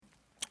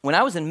When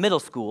I was in middle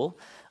school,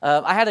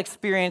 I had an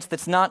experience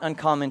that's not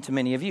uncommon to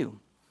many of you.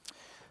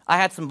 I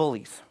had some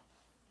bullies.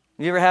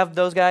 You ever have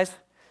those guys?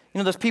 You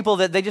know, those people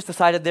that they just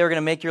decided they were going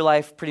to make your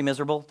life pretty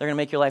miserable. They're going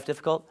to make your life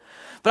difficult.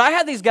 But I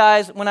had these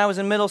guys when I was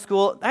in middle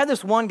school. I had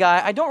this one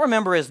guy, I don't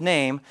remember his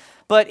name,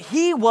 but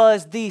he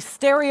was the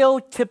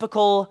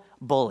stereotypical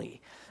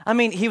bully. I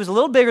mean, he was a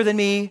little bigger than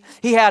me.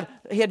 He had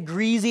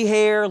greasy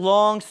hair,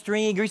 long,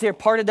 stringy, greasy hair,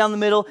 parted down the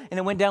middle, and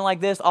it went down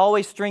like this,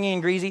 always stringy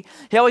and greasy.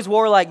 He always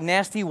wore like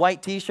nasty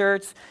white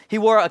t-shirts. He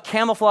wore a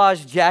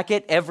camouflage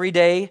jacket every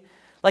day.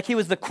 Like he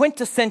was the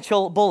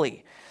quintessential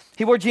bully.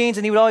 He wore jeans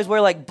and he would always wear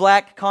like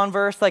black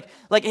Converse. Like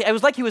it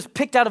was like he was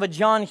picked out of a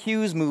John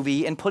Hughes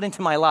movie and put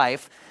into my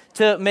life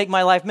to make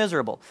my life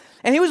miserable.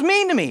 And he was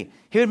mean to me.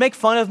 He would make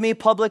fun of me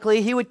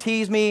publicly. He would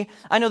tease me.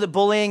 I know that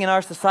bullying in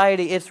our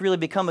society, it's really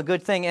become a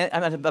good thing,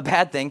 a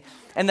bad thing,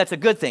 and that's a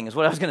good thing is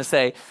what I was going to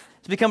say.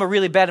 It's become a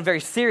really bad and very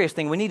serious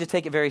thing. We need to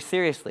take it very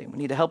seriously. We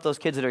need to help those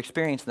kids that are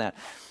experiencing that.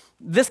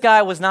 This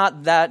guy was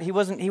not that. He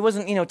wasn't,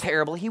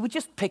 terrible. He would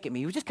just pick at me.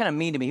 He was just kind of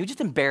mean to me. He would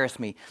just embarrass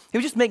me. He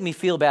would just make me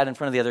feel bad in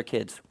front of the other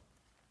kids.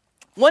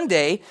 One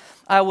day,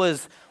 I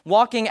was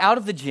walking out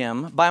of the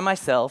gym by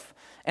myself,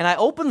 and I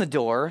opened the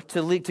door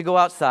to go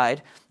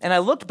outside, and I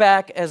looked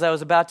back as I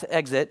was about to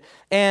exit,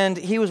 and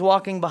he was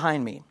walking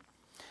behind me.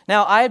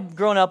 Now, I had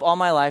grown up all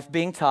my life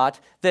being taught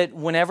that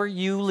whenever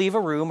you leave a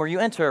room or you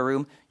enter a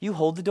room, you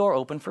hold the door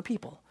open for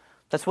people.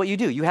 That's what you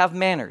do. You have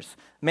manners.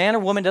 Man or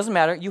woman, doesn't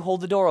matter. You hold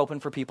the door open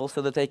for people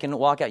so that they can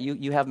walk out.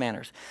 You have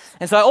manners.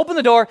 And so I opened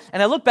the door,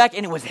 and I looked back,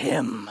 and it was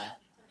him.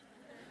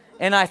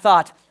 And I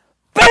thought,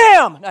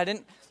 bam! No, I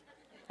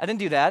didn't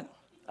do that.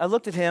 I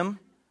looked at him.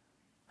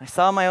 I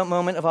saw my own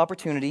moment of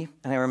opportunity,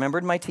 and I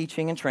remembered my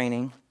teaching and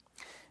training,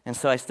 and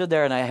so I stood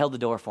there and I held the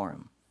door for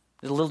him.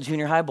 He was a little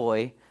junior high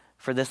boy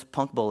for this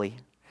punk bully.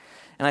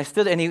 And I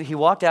stood, and he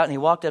walked out, and he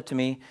walked up to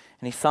me,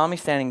 and he saw me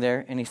standing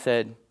there, and he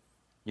said,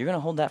 "You're going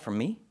to hold that for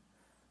me?"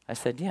 I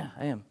said, "Yeah,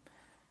 I am."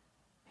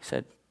 He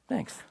said,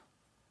 "Thanks."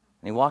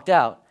 And he walked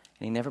out,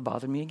 and he never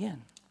bothered me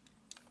again.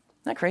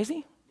 Isn't that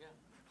crazy? Yeah.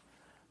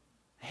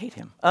 I hate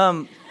him.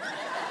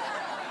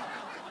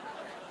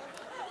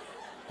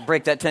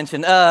 Break that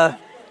tension.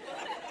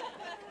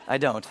 I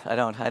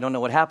don't know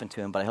what happened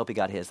to him, but I hope he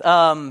got his.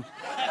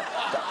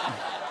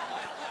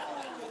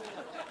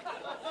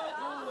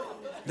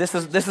 This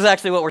is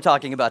actually what we're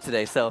talking about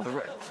today,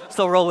 so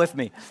roll with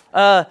me.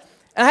 And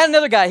I had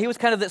another guy. He was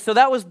kind of so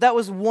that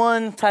was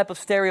one type of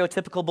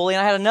stereotypical bully,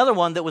 and I had another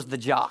one that was the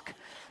jock.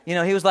 You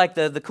know, he was like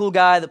the cool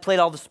guy that played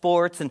all the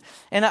sports, and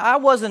I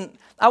wasn't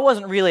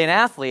really an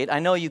athlete. I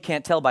know you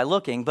can't tell by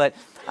looking, but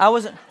I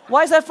wasn't.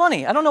 Why is that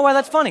funny? I don't know why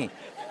that's funny.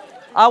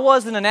 I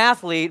wasn't an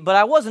athlete, but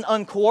I wasn't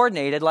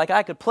uncoordinated. Like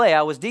I could play.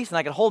 I was decent.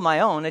 I could hold my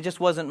own. It just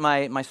wasn't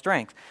my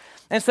strength.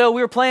 And so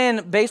we were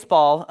playing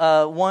baseball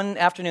one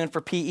afternoon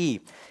for PE,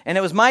 and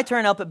it was my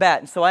turn up at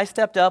bat. And so I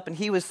stepped up, and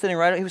he was standing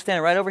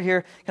right over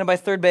here, kind of by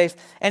third base.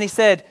 And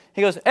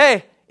he goes,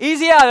 "Hey,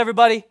 easy out,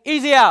 everybody,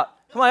 easy out.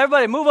 Come on,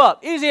 everybody, move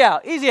up, easy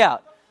out, easy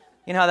out."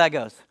 You know how that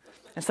goes.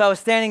 And so I was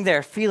standing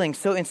there feeling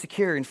so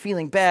insecure and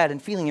feeling bad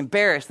and feeling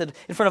embarrassed that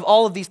in front of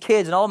all of these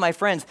kids and all of my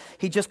friends,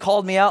 he just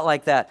called me out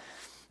like that.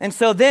 And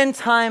so then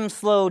time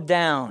slowed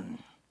down.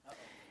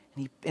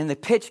 And the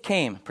pitch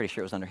came. Pretty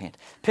sure it was underhand.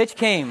 Pitch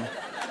came.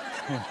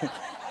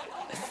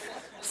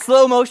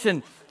 Slow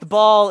motion. The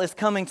ball is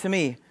coming to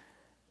me.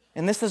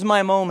 And this is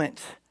my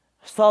moment.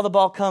 I saw the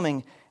ball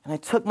coming, and I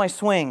took my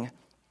swing.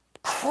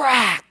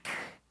 Crack!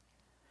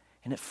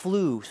 And it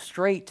flew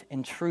straight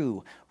and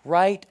true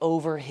right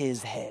over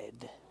his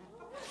head.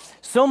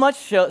 So much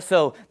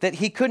so that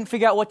he couldn't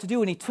figure out what to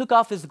do, and he took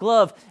off his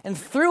glove and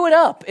threw it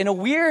up in a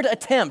weird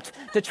attempt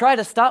to try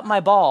to stop my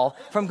ball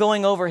from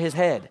going over his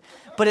head.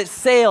 But it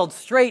sailed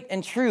straight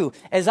and true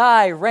as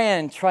I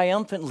ran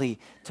triumphantly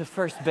to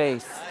first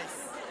base.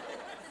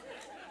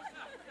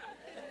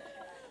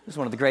 It was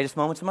one of the greatest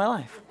moments of my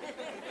life.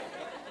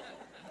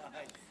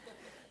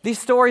 These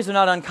stories are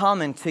not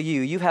uncommon to you.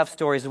 You have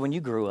stories of when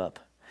you grew up.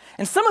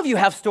 And some of you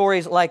have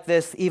stories like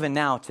this even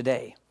now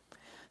today.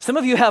 Some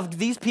of you have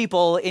these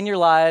people in your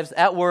lives,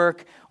 at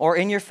work, or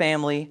in your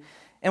family,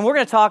 and we're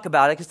going to talk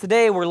about it because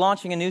today we're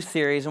launching a new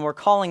series and we're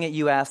calling it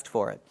You Asked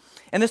For It.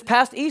 And this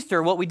past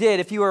Easter, what we did,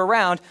 if you were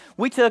around,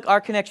 we took our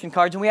connection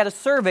cards and we had a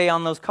survey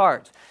on those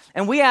cards.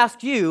 And we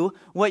asked you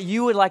what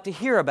you would like to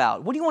hear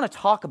about. What do you want to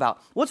talk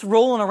about? What's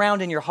rolling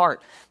around in your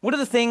heart? What are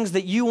the things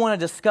that you want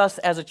to discuss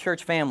as a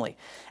church family?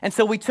 And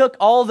so we took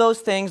all those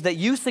things that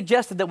you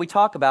suggested that we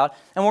talk about,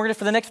 and we're going to,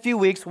 for the next few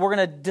weeks, we're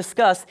going to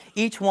discuss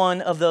each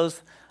one of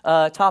those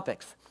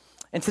topics.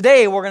 And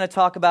today we're going to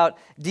talk about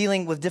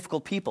dealing with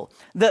difficult people.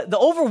 The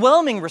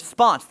overwhelming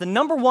response, the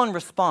number one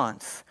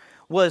response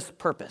was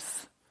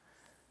purpose.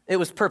 It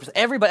was purpose.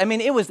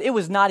 Everybody, it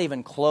was not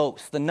even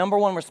close. The number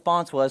one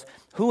response was,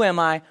 who am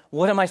I?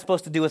 What am I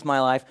supposed to do with my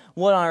life?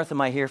 What on earth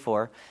am I here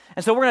for?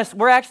 And so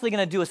we're actually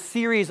going to do a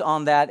series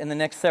on that in the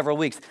next several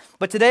weeks.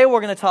 But today we're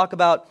going to talk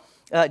about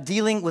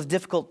dealing with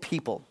difficult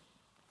people.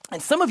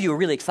 And some of you are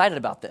really excited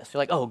about this. You're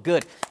like, oh,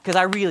 good, because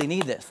I really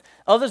need this.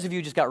 Others of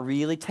you just got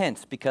really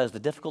tense because the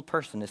difficult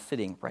person is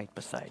sitting right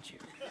beside you.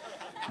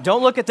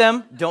 Don't look at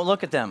them. Don't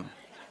look at them.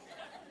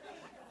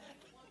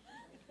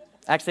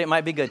 Actually, it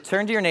might be good.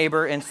 Turn to your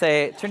neighbor and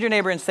say,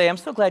 I'm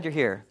so glad you're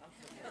here.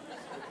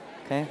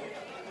 Okay?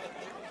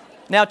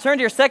 Now turn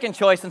to your second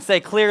choice and say,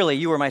 clearly,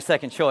 you were my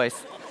second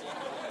choice.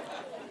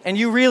 And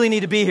you really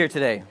need to be here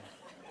today.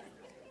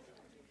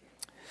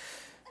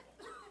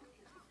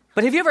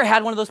 But have you ever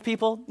had one of those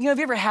people? Have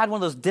you ever had one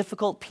of those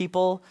difficult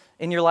people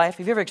in your life?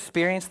 Have you ever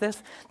experienced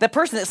this? That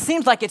person, it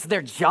seems like it's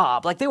their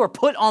job, like they were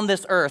put on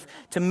this earth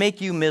to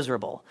make you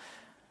miserable.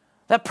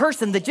 That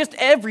person that just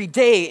every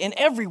day, in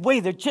every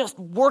way, they're just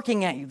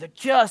working at you. They're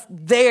just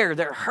there.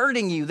 They're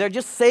hurting you. They're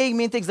just saying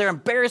mean things. They're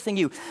embarrassing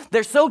you.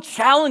 They're so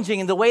challenging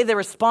in the way they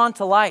respond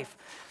to life.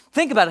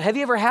 Think about it. Have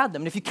you ever had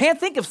them? And if you can't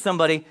think of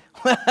somebody,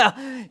 well,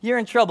 you're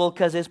in trouble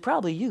because it's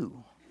probably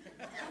you.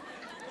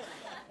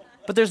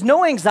 But there's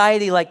no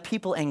anxiety like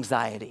people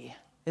anxiety,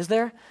 is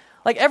there?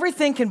 Like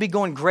everything can be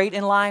going great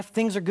in life.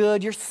 Things are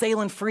good. You're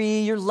sailing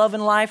free. You're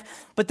loving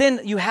life. But then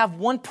you have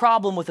one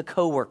problem with a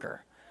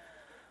coworker.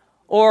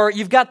 Or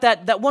you've got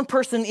that one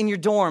person in your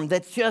dorm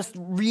that just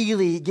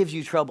really gives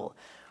you trouble.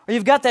 Or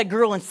you've got that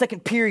girl in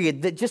second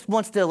period that just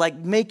wants to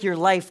make your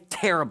life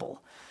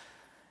terrible.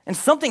 And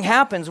something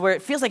happens where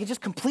it feels like it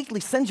just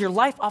completely sends your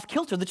life off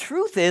kilter. The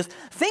truth is,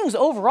 things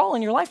overall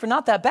in your life are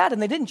not that bad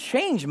and they didn't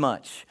change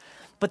much.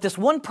 But this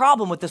one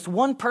problem with this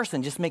one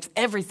person just makes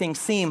everything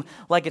seem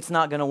like it's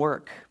not going to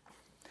work.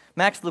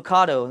 Max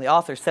Lucado, the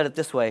author, said it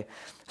this way: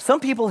 some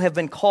people have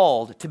been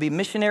called to be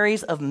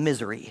missionaries of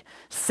misery,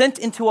 sent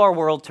into our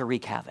world to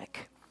wreak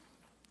havoc.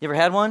 You ever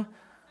had one?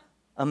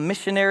 A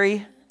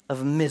missionary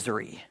of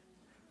misery.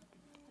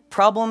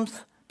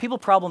 People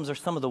problems are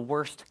some of the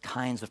worst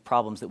kinds of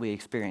problems that we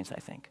experience,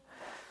 I think.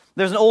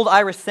 There's an old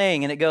Irish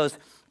saying, and it goes,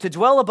 "To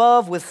dwell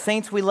above with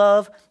saints we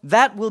love,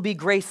 that will be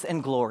grace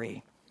and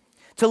glory.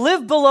 To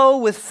live below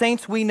with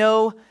saints we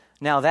know,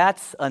 now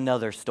that's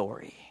another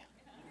story."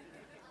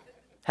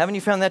 Haven't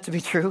you found that to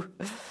be true?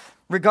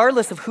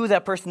 Regardless of who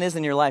that person is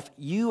in your life,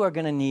 you are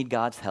going to need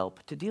God's help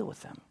to deal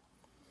with them.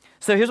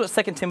 So here's what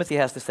 2 Timothy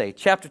has to say.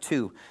 Chapter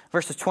 2,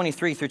 verses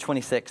 23 through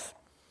 26.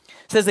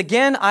 It says,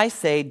 "Again, I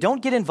say,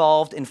 don't get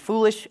involved in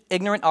foolish,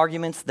 ignorant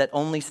arguments that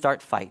only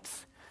start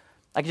fights."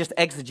 I can just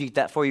exegete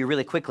that for you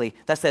really quickly.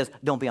 That says,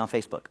 don't be on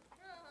Facebook.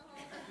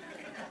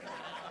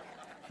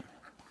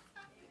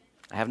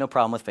 I have no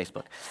problem with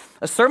Facebook.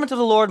 "A servant of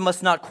the Lord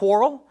must not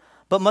quarrel,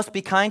 but must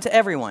be kind to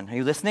everyone." Are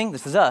you listening?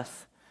 This is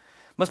us.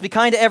 "Must be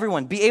kind to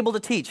everyone, be able to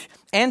teach,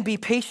 and be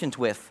patient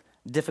with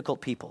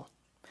difficult people.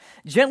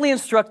 Gently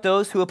instruct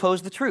those who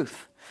oppose the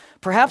truth.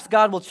 Perhaps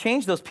God will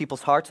change those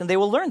people's hearts and they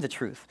will learn the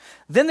truth.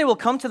 Then they will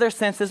come to their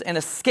senses and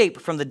escape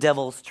from the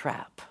devil's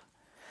trap.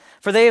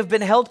 For they have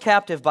been held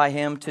captive by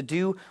him to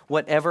do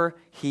whatever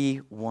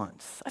he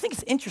wants." I think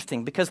it's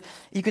interesting because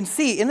you can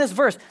see in this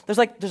verse, there's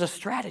a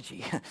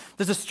strategy.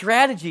 There's a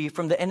strategy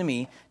from the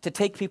enemy to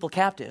take people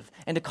captive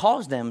and to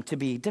cause them to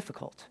be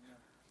difficult.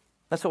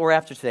 That's what we're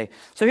after today.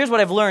 So here's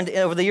what I've learned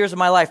over the years of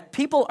my life.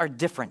 People are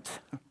different.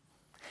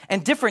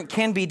 And different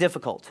can be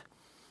difficult.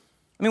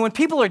 I mean, when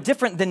people are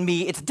different than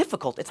me, it's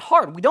difficult. It's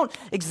hard. We don't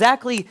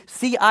exactly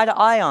see eye to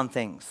eye on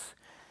things.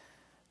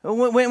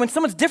 When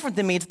someone's different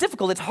than me, it's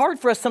difficult. It's hard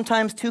for us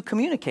sometimes to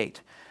communicate.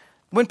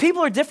 When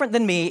people are different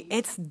than me,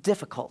 it's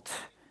difficult.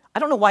 I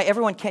don't know why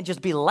everyone can't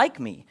just be like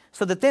me,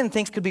 so that then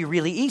things could be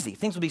really easy.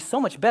 Things would be so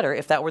much better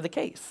if that were the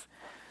case.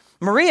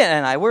 Maria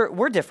and I,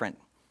 we're different.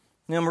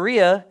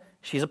 Maria,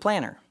 she's a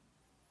planner.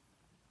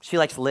 She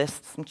likes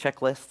lists and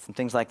checklists and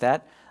things like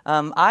that.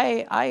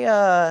 I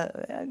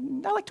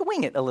like to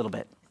wing it a little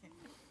bit.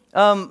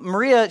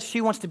 Maria, she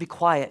wants to be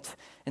quiet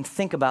and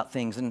think about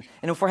things. And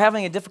if we're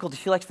having a difficulty,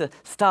 she likes to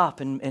stop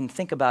and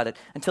think about it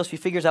until she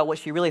figures out what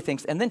she really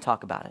thinks and then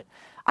talk about it.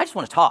 I just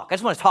want to talk. I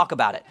just want to talk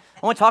about it.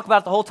 I want to talk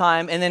about it the whole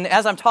time, and then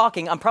as I'm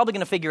talking, I'm probably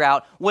going to figure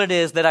out what it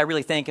is that I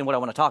really think and what I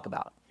want to talk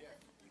about.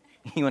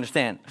 You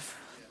understand?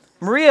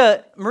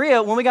 Maria,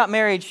 when we got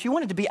married, she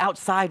wanted to be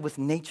outside with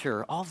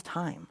nature all the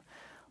time.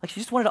 Like she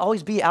just wanted to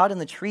always be out in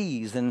the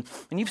trees, and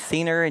you've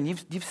seen her, and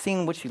you've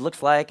seen what she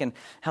looks like, and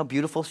how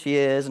beautiful she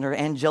is, and her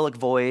angelic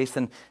voice,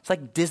 and it's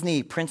like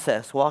Disney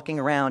princess walking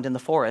around in the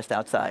forest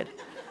outside.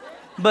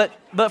 But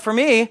for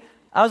me,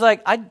 I was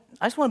like, I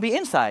just want to be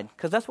inside,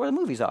 because that's where the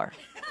movies are.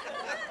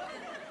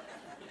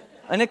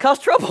 And it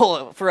caused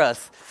trouble for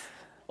us.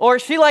 Or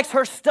she likes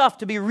her stuff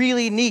to be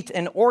really neat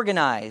and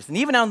organized, and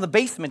even out in the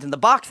basement, in the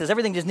boxes,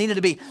 everything just needed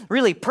to be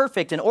really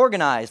perfect and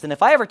organized, and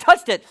if I ever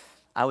touched it,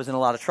 I was in a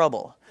lot of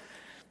trouble.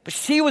 But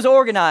she was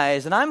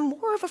organized, and I'm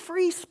more of a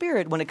free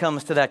spirit when it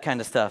comes to that kind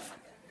of stuff.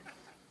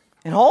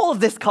 And all of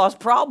this caused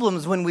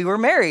problems when we were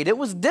married. It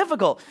was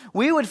difficult.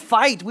 We would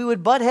fight. We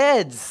would butt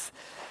heads.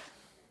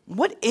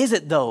 What is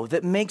it, though,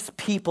 that makes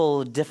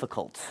people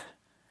difficult?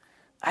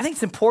 I think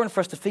it's important for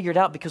us to figure it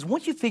out, because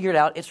once you figure it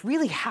out, it's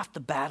really half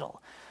the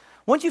battle.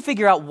 Once you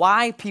figure out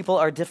why people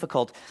are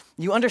difficult,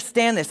 you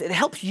understand this. It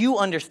helps you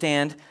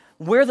understand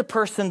where the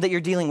person that you're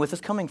dealing with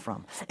is coming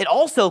from. It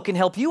also can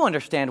help you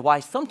understand why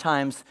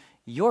sometimes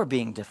you're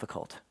being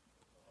difficult.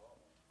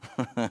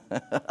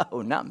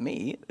 Oh, not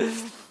me.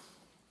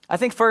 I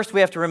think first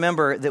we have to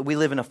remember that we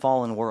live in a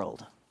fallen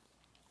world.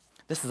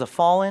 This is a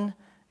fallen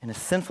and a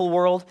sinful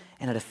world,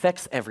 and it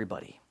affects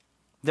everybody.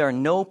 There are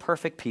no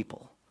perfect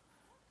people.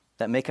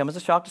 That may come as a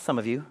shock to some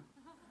of you.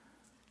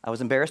 I was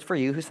embarrassed for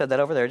you who said that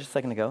over there just a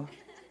second ago.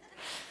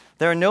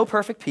 There are no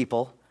perfect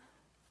people.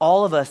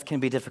 All of us can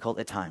be difficult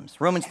at times.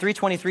 Romans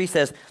 3:23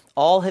 says,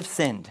 all have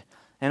sinned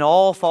and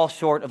all fall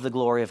short of the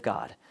glory of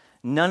God.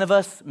 None of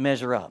us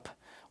measure up.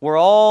 We're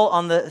all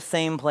on the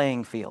same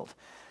playing field.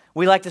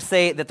 We like to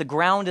say that the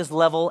ground is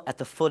level at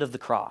the foot of the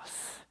cross.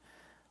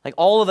 Like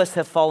all of us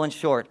have fallen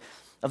short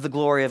of the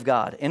glory of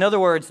God. In other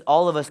words,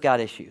 all of us got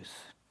issues.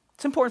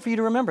 It's important for you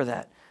to remember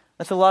that.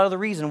 That's a lot of the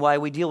reason why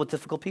we deal with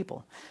difficult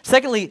people.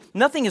 Secondly,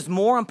 nothing is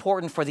more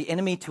important for the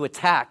enemy to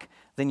attack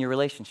than your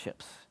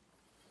relationships.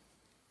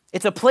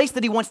 It's a place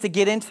that he wants to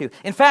get into.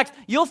 In fact,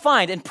 you'll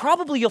find, and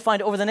probably you'll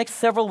find over the next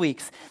several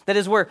weeks, that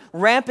as we're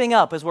ramping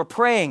up, as we're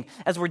praying,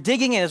 as we're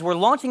digging in, as we're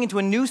launching into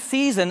a new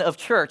season of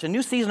church, a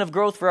new season of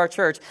growth for our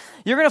church,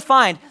 you're going to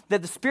find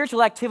that the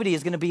spiritual activity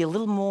is going to be a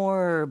little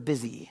more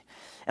busy.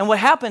 And what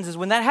happens is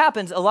when that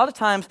happens, a lot of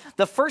times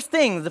the first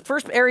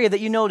area that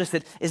you notice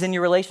it is in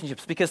your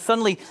relationships, because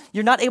suddenly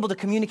you're not able to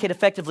communicate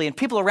effectively and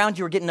people around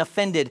you are getting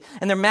offended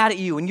and they're mad at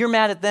you and you're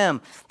mad at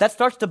them. That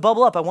starts to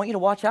bubble up. I want you to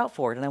watch out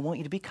for it, and I want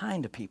you to be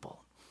kind to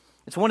people.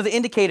 It's one of the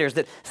indicators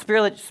that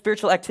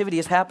spiritual activity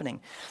is happening.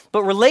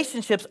 But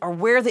relationships are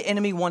where the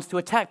enemy wants to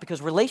attack,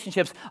 because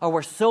relationships are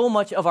where so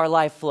much of our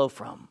life flow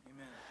from.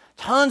 Amen.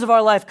 Tons of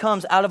our life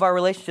comes out of our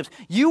relationships.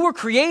 You were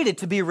created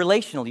to be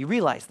relational. You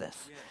realize this?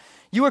 Yeah.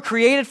 You were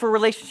created for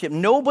relationship.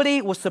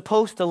 Nobody was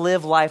supposed to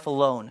live life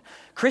alone.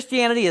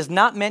 Christianity is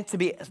not meant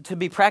to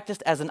be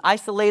practiced as an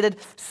isolated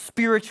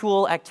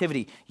spiritual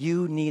activity.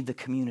 You need the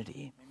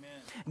community.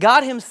 Amen.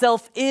 God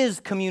himself is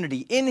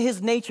community in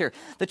his nature.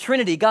 The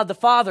Trinity, God the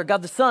Father,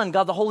 God the Son,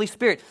 God the Holy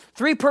Spirit.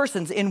 3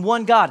 persons in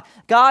one God.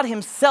 God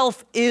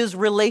himself is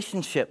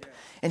relationship.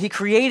 And he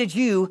created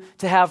you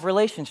to have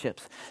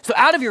relationships. So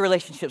out of your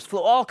relationships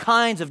flow all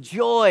kinds of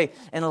joy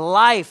and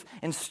life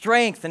and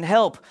strength and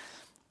help.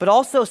 But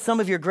also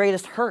some of your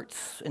greatest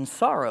hurts and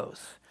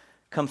sorrows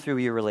come through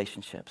your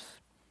relationships.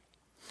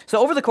 So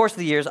over the course of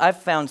the years,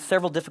 I've found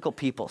several difficult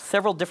people,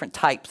 several different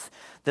types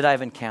that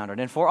I've encountered.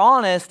 And if we're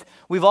honest,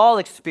 we've all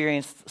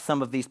experienced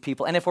some of these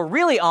people. And if we're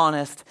really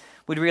honest,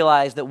 we'd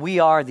realize that we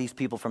are these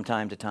people from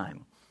time to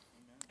time.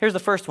 Here's the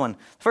first one.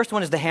 The first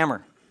one is the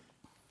hammer.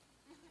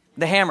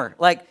 The hammer.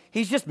 Like,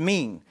 he's just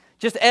mean.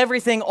 Just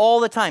everything all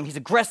the time. He's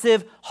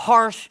aggressive,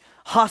 harsh,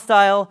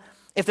 hostile.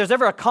 If there's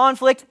ever a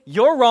conflict,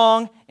 you're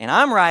wrong and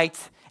I'm right,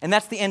 and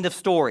that's the end of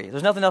story.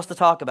 There's nothing else to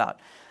talk about.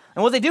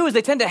 And what they do is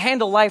they tend to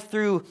handle life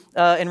through,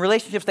 in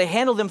relationships, they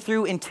handle them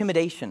through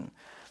intimidation.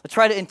 They'll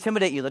try to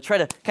intimidate you. They'll try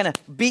to kind of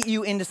beat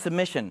you into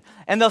submission.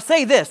 And they'll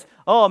say this,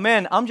 oh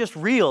man, I'm just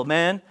real,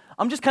 man.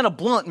 I'm just kind of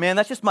blunt, man.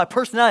 That's just my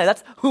personality.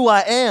 That's who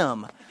I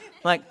am.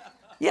 Like,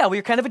 yeah, well,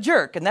 you're kind of a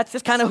jerk, and that's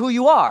just kind of who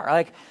you are.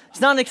 Like,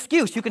 it's not an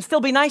excuse. You can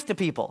still be nice to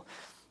people.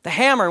 The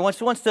hammer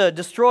wants to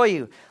destroy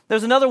you.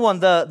 There's another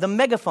one, the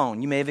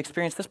megaphone. You may have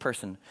experienced this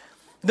person.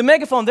 The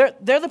megaphone,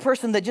 they're the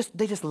person that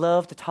they just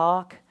love to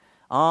talk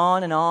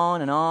on and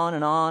on and on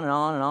and on and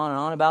on and on and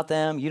on about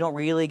them. You don't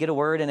really get a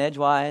word in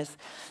edgewise.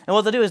 And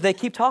what they'll do is they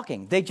keep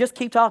talking. They just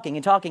keep talking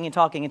and talking and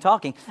talking and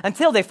talking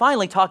until they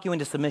finally talk you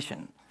into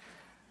submission.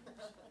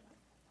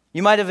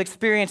 You might have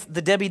experienced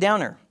the Debbie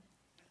Downer.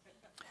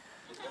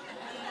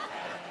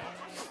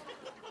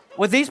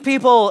 With these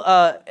people,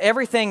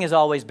 everything is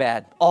always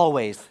bad.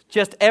 Always.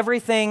 Just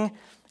everything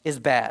is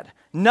bad.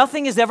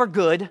 Nothing is ever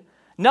good.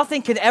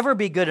 Nothing can ever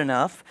be good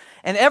enough.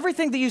 And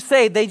everything that you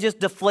say, they just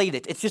deflate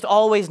it. It's just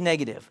always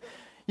negative.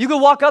 You could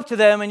walk up to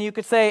them and you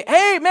could say,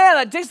 hey, man,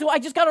 I just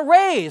got a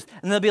raise.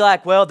 And they'll be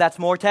like, well, that's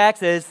more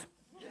taxes.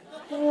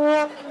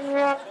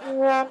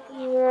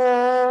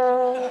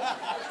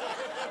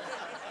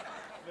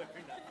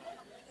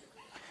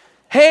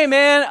 Hey,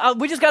 man,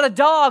 we just got a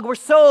dog. We're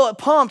so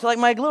pumped. Like,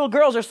 my little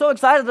girls are so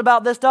excited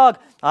about this dog.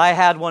 I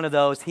had one of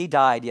those. He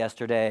died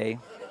yesterday.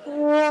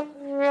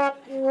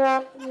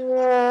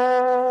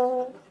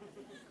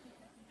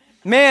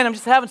 Man, I'm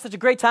just having such a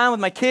great time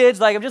with my kids.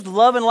 Like, I'm just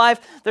loving life.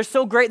 They're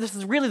so great. This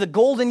is really the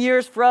golden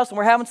years for us, and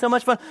we're having so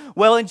much fun.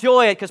 Well,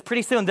 enjoy it, because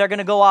pretty soon they're going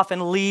to go off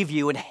and leave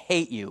you and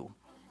hate you.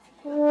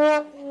 You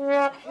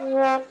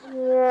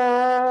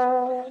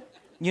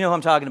know who I'm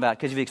talking about,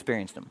 because you've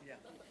experienced them.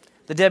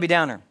 The Debbie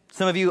Downer.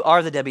 Some of you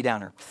are the Debbie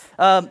Downer.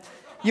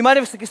 You might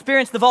have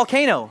experienced the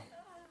volcano.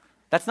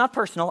 That's not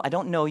personal. I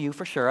don't know you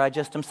for sure.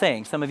 I'm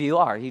saying some of you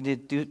are. You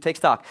do take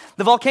stock.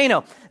 The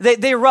volcano.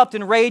 They erupt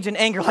in rage and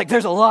anger like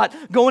there's a lot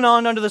going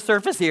on under the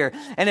surface here.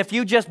 And if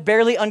you just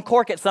barely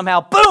uncork it somehow,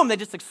 boom, they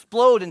just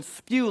explode and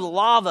spew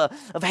lava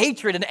of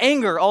hatred and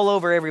anger all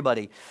over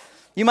everybody.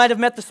 You might have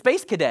met the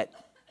space cadet.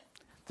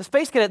 The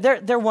space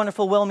cadet, they're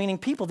wonderful, well-meaning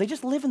people. They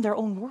just live in their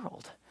own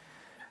world.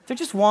 They're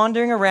just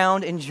wandering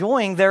around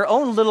enjoying their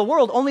own little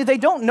world, only they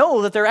don't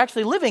know that they're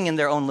actually living in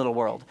their own little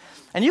world.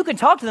 And you can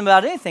talk to them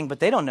about anything, but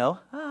they don't know.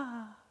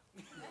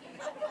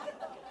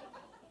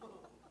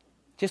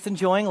 Just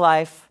enjoying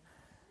life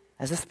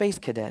as a space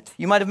cadet.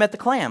 You might have met the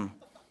clam.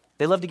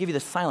 They love to give you the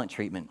silent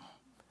treatment.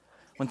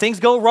 When things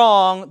go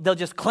wrong, they'll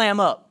just clam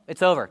up.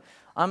 It's over.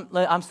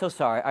 I'm so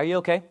sorry. Are you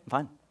okay? I'm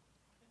fine.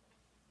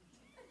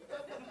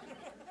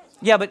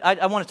 Yeah, but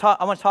I want to talk.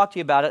 I want to talk to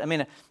you about it. I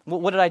mean,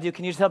 what did I do?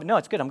 Can you just help me? No,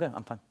 it's good. I'm good.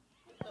 I'm fine.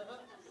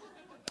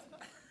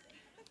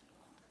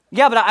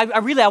 Yeah, but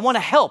I want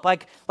to help.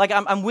 Like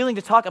I'm willing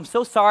to talk. I'm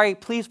so sorry.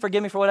 Please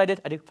forgive me for what I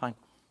did. I do. Fine.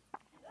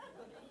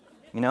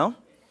 You know,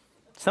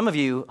 some of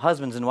you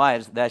husbands and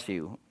wives, that's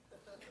you.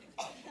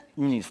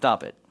 You need to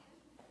stop it.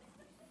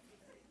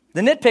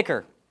 The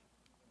nitpicker,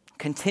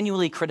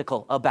 continually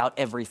critical about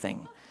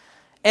everything.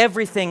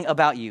 Everything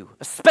about you,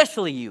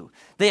 especially you.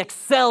 They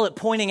excel at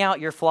pointing out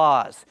your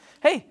flaws.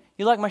 Hey,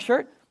 you like my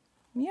shirt?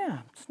 Yeah,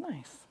 it's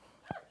nice.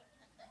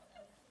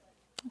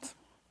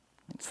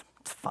 It's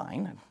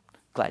fine. I'm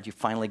glad you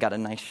finally got a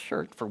nice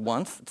shirt for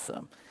once. It's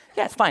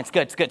fine. It's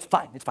good. It's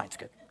fine. It's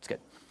good.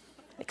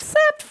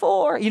 Except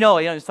for, you know,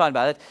 I was talking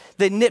about it.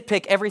 They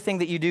nitpick everything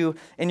that you do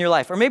in your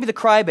life. Or maybe the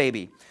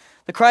crybaby.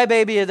 The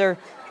crybaby,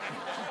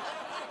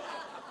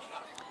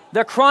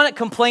 they're chronic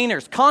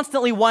complainers,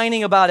 constantly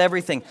whining about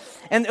everything.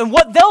 And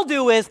what they'll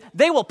do is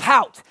they will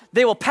pout.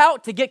 They will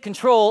pout to get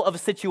control of a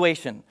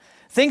situation.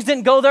 Things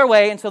didn't go their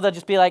way, and so they'll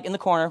just be like in the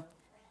corner.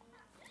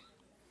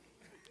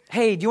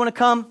 Hey, do you want to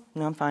come?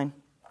 No, I'm fine.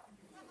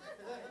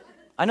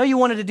 I know you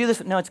wanted to do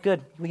this. No, it's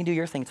good. We can do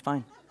your thing. It's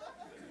fine.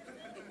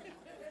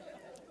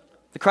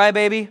 The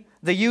crybaby,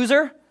 the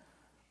user,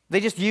 they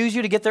just use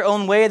you to get their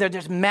own way. They're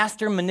just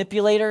master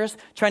manipulators,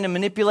 trying to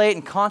manipulate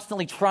and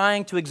constantly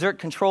trying to exert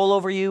control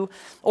over you.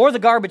 Or the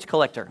garbage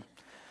collector.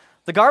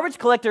 The garbage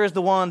collector is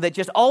the one that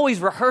just always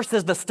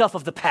rehearses the stuff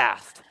of the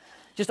past,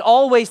 just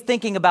always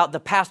thinking about the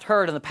past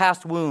hurt and the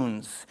past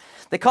wounds.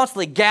 They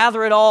constantly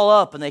gather it all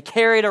up and they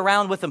carry it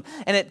around with them,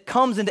 and it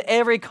comes into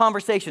every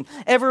conversation,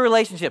 every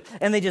relationship,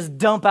 and they just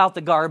dump out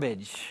the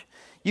garbage.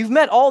 You've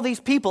met all these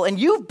people, and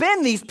you've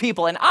been these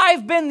people, and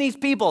I've been these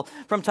people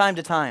from time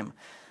to time.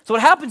 So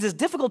what happens is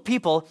difficult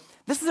people,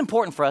 this is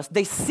important for us,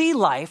 they see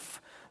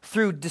life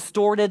through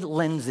distorted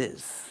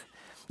lenses.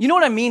 You know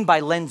what I mean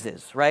by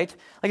lenses, right?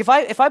 Like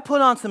if I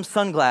put on some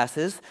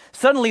sunglasses,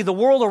 suddenly the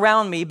world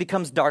around me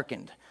becomes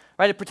darkened,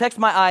 right? It protects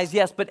my eyes,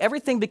 yes, but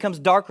everything becomes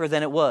darker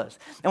than it was.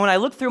 And when I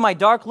look through my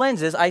dark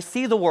lenses, I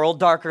see the world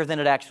darker than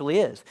it actually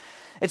is.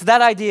 It's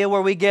that idea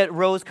where we get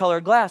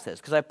rose-colored glasses,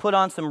 because I put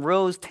on some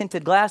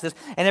rose-tinted glasses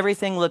and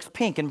everything looks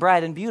pink and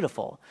bright and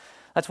beautiful.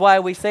 That's why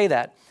we say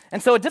that.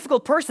 And so a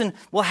difficult person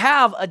will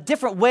have a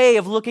different way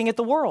of looking at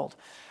the world.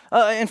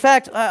 In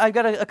fact, I've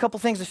got a couple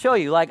things to show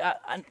you. Like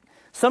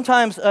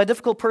sometimes a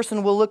difficult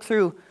person will look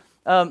through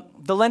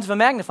the lens of a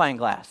magnifying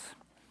glass.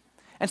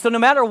 And so no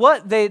matter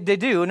what they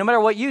do, no matter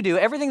what you do,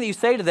 everything that you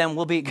say to them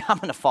will be, I'm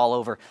going to fall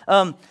over.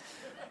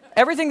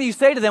 Everything that you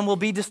say to them will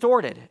be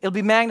distorted. It'll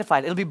be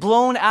magnified. It'll be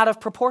blown out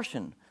of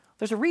proportion.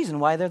 There's a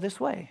reason why they're this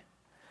way.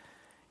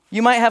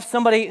 You might have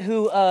somebody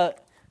who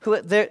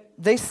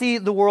they see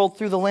the world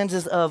through the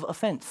lenses of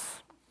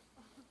offense.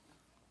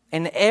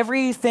 And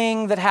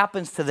everything that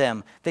happens to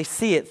them, they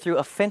see it through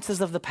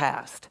offenses of the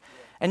past.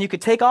 And you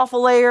could take off a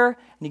layer, and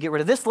you get rid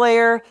of this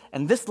layer,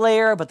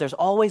 but there's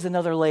always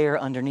another layer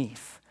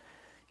underneath.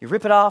 You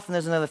rip it off, and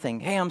there's another thing.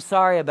 Hey, I'm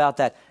sorry about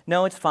that.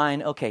 No, it's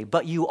fine. Okay,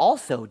 but you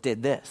also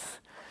did this.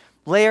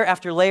 Layer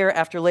after layer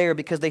after layer,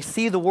 because they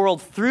see the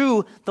world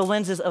through the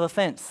lenses of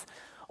offense.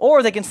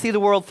 Or they can see the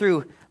world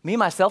through me,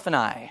 myself, and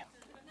I.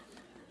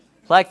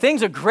 Like,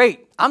 things are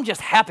great. I'm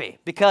just happy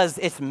because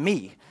it's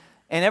me.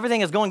 And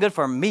everything is going good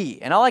for me.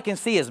 And all I can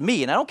see is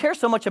me. And I don't care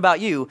so much about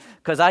you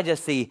because I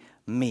just see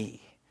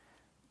me.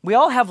 We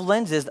all have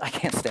lenses. I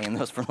can't stay in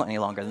those for any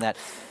longer than that.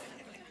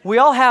 We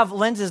all have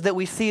lenses that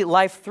we see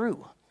life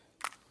through.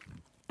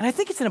 And I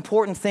think it's an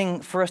important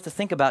thing for us to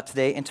think about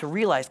today and to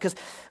realize, because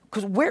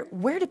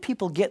where do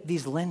people get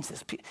these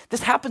lenses?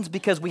 This happens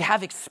because we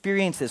have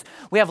experiences.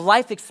 We have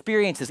life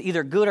experiences,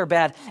 either good or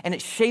bad, and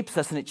it shapes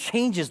us and it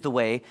changes the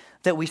way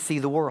that we see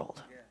the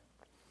world.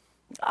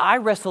 I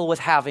wrestle with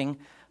having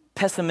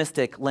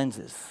pessimistic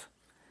lenses.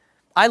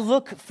 I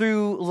look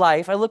through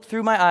life, I look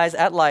through my eyes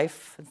at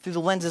life through the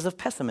lenses of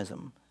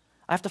pessimism.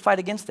 I have to fight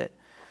against it.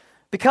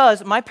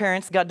 Because my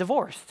parents got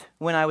divorced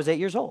when I was 8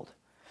 years old.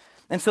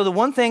 And so the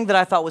one thing that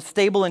I thought was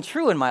stable and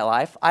true in my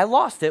life, I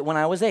lost it when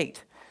I was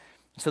 8.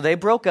 So they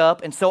broke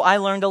up, and so I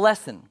learned a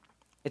lesson.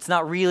 It's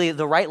not really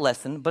the right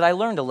lesson, but I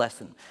learned a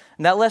lesson.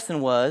 And that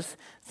lesson was,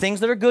 things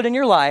that are good in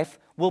your life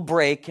will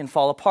break and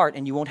fall apart,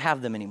 and you won't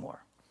have them anymore.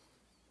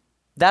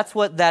 That's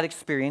what that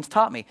experience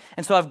taught me.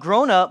 And so I've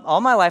grown up all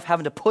my life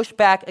having to push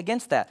back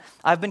against that.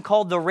 I've been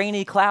called the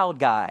rainy cloud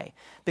guy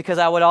because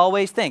I would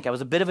always think, I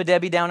was a bit of a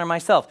Debbie Downer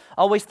myself,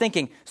 always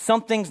thinking,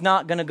 something's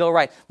not going to go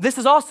right. This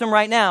is awesome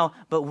right now,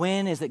 but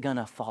when is it going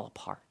to fall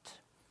apart?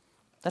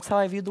 That's how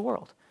I viewed the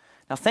world.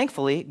 Now,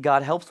 thankfully,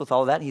 God helps with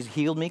all of that. He's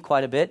healed me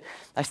quite a bit.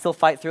 I still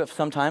fight through it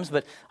sometimes,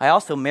 but I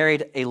also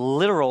married a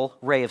literal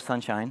ray of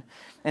sunshine.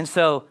 And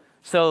so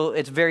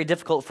it's very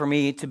difficult for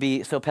me to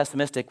be so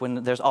pessimistic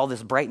when there's all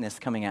this brightness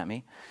coming at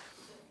me.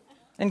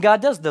 And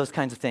God does those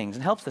kinds of things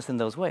and helps us in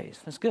those ways.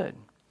 That's good.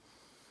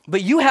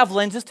 But you have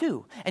lenses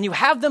too. And you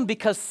have them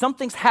because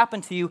something's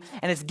happened to you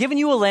and it's given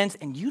you a lens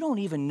and you don't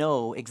even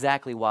know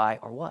exactly why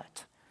or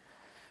what.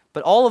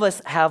 But all of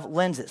us have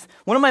lenses.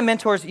 One of my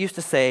mentors used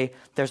to say,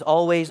 there's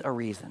always a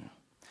reason.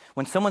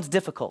 When someone's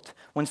difficult,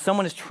 when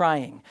someone is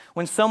trying,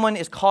 when someone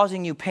is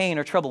causing you pain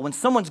or trouble, when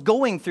someone's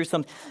going through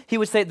something, he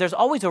would say there's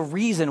always a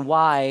reason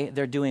why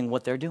they're doing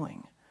what they're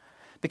doing.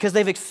 Because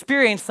they've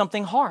experienced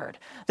something hard.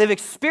 They've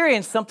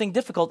experienced something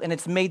difficult, and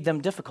it's made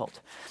them difficult.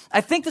 I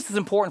think this is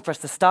important for us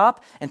to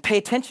stop and pay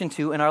attention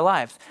to in our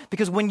lives.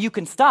 Because when you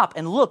can stop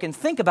and look and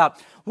think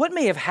about what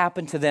may have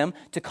happened to them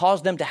to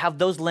cause them to have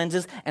those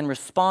lenses and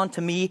respond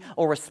to me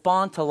or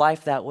respond to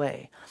life that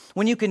way.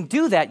 When you can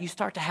do that, you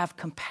start to have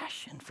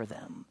compassion for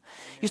them.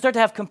 You start to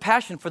have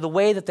compassion for the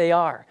way that they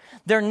are.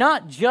 They're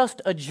not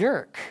just a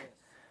jerk.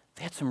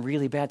 They had some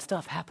really bad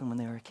stuff happen when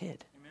they were a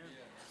kid.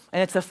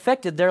 And it's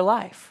affected their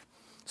life.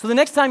 So the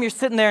next time you're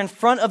sitting there in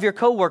front of your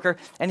coworker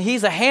and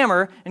he's a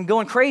hammer and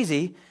going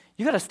crazy,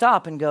 you got to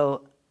stop and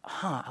go,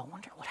 I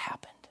wonder what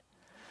happened.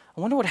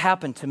 I wonder what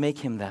happened to make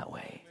him that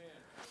way.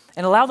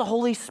 And allow the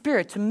Holy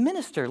Spirit to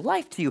minister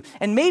life to you.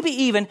 And maybe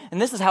even, and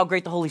this is how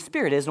great the Holy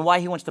Spirit is and why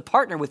he wants to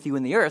partner with you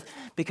in the earth,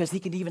 because he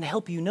can even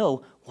help you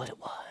know what it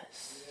was.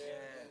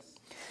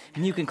 Yes.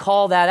 And you can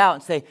call that out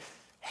and say,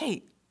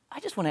 hey, I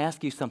just want to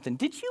ask you something.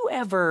 Did you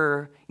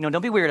ever,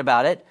 don't be weird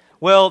about it.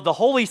 Well, the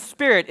Holy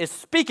Spirit is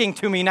speaking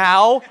to me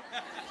now.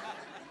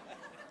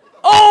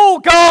 Oh,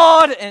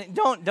 God! And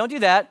don't do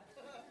that.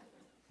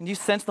 And you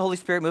sense the Holy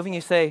Spirit moving,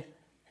 you say,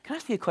 can I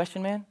ask you a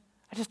question, man?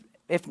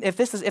 If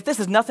this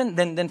is nothing,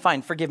 then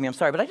fine, forgive me, I'm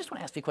sorry, but I just want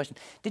to ask you a question.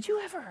 Did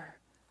you ever?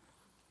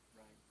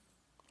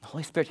 The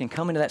Holy Spirit can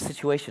come into that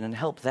situation and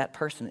help that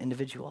person,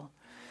 individual.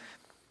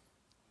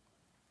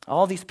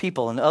 All these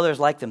people and others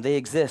like them, they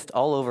exist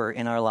all over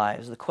in our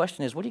lives. The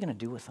question is, what are you going to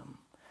do with them?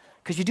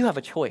 Because you do have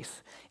a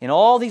choice. In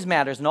all these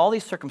matters, in all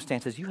these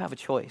circumstances, you have a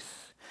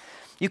choice.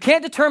 You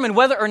can't determine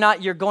whether or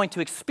not you're going to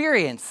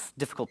experience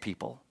difficult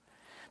people,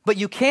 but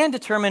you can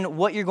determine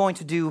what you're going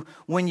to do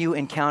when you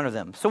encounter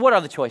them. So what are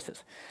the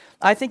choices?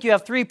 I think you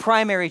have three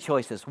primary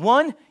choices.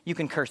 One, you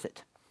can curse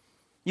it.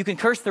 You can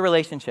curse the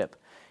relationship.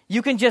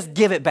 You can just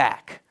give it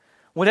back.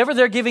 Whatever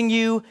they're giving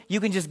you, you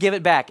can just give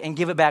it back and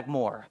give it back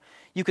more.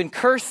 You can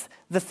curse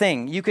the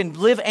thing. You can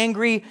live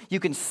angry. You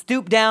can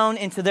stoop down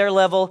into their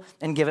level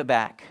and give it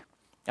back.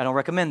 I don't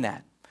recommend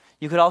that.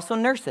 You could also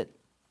nurse it.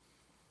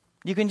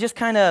 You can just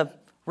kind of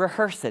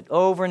rehearse it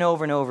over and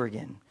over and over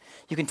again.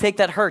 You can take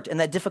that hurt and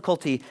that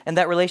difficulty and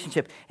that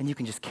relationship and you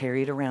can just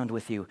carry it around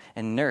with you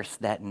and nurse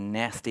that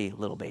nasty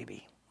little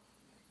baby.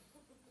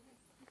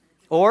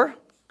 Or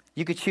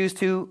you could choose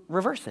to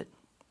reverse it.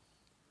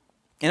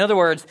 In other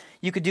words,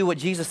 you could do what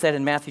Jesus said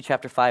in Matthew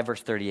chapter 5,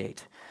 verse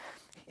 38.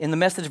 In the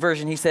Message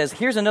version, he says,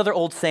 here's another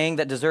old saying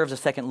that deserves a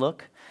second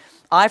look.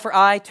 Eye for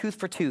eye, tooth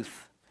for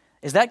tooth.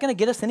 Is that going to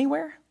get us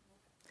anywhere?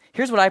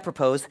 Here's what I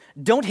propose.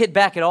 Don't hit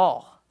back at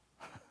all.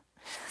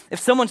 If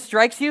someone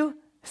strikes you,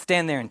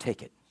 stand there and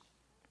take it.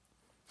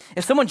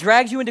 If someone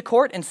drags you into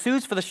court and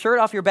sues for the shirt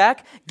off your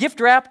back, gift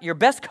wrap your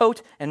best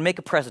coat and make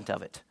a present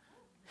of it.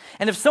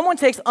 And if someone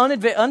takes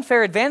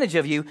unfair advantage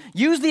of you,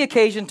 use the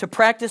occasion to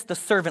practice the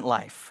servant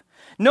life.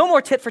 No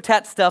more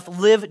tit-for-tat stuff.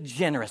 Live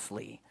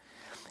generously.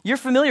 You're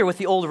familiar with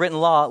the old written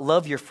law,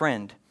 love your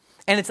friend,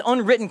 and its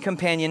unwritten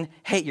companion,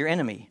 hate your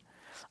enemy.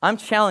 I'm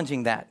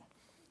challenging that.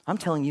 I'm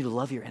telling you to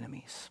love your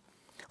enemies.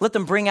 Let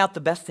them bring out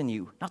the best in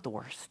you, not the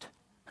worst.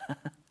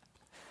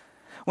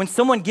 When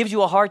someone gives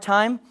you a hard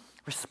time,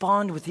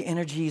 respond with the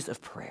energies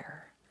of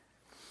prayer.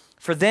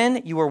 For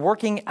then you are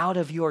working out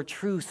of your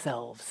true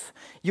selves,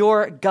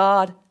 your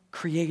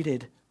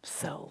God-created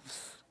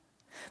selves.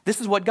 This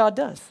is what God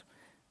does.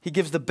 He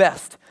gives the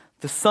best,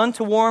 the sun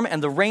to warm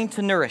and the rain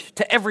to nourish,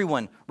 to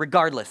everyone,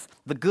 regardless,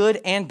 the good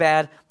and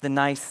bad, the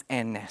nice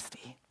and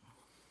nasty.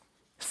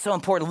 So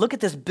important. Look at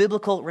this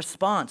biblical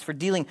response for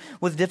dealing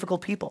with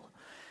difficult people.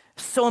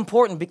 So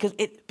important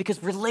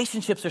because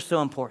relationships are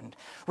so important.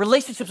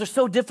 Relationships are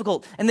so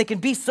difficult and they can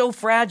be so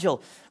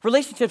fragile.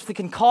 Relationships that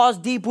can cause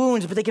deep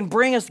wounds, but they can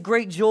bring us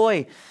great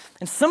joy.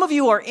 And some of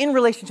you are in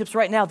relationships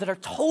right now that are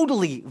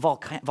totally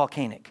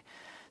volcanic.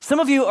 Some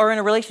of you are in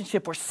a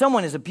relationship where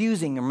someone is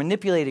abusing or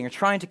manipulating or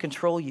trying to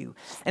control you.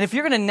 And if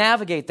you're going to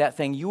navigate that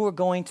thing, you are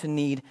going to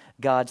need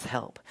God's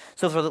help.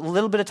 So for the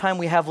little bit of time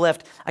we have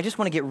left, I just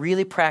want to get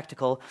really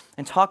practical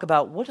and talk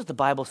about what does the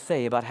Bible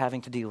say about having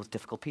to deal with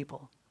difficult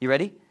people. You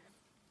ready?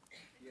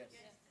 Yes.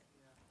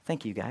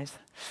 Thank you, guys.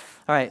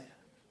 All right,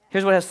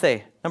 here's what it has to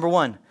say. Number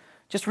one,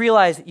 just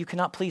realize that you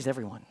cannot please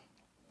everyone.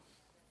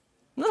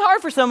 It's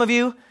hard for some of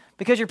you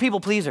because you're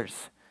people pleasers.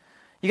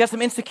 You got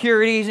some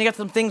insecurities, and you got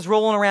some things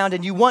rolling around,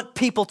 and you want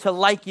people to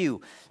like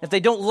you. If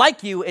they don't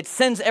like you, it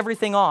sends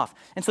everything off.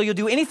 And so you'll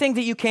do anything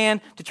that you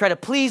can to try to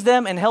please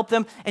them and help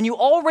them. And you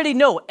already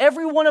know,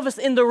 every one of us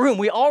in the room,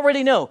 we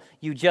already know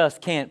you just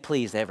can't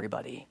please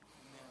everybody.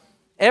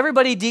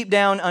 Everybody deep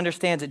down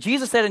understands it.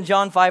 Jesus said in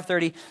John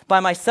 5:30, "By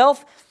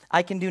myself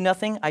I can do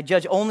nothing. I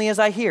judge only as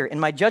I hear, and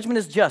my judgment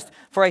is just,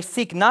 for I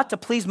seek not to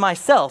please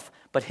myself,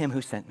 but him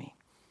who sent me."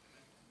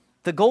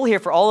 The goal here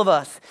for all of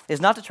us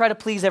is not to try to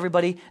please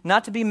everybody,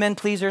 not to be men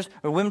pleasers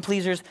or women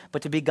pleasers,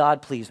 but to be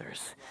God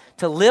pleasers.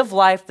 To live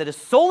life that is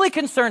solely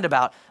concerned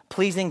about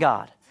pleasing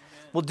God.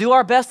 We'll do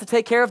our best to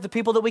take care of the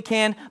people that we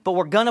can, but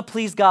we're going to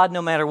please God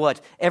no matter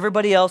what.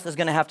 Everybody else is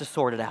going to have to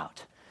sort it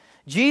out.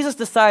 Jesus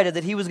decided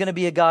that he was going to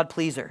be a God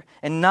pleaser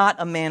and not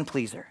a man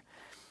pleaser.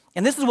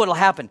 And this is what will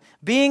happen.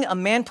 Being a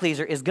man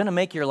pleaser is going to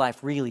make your life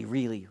really,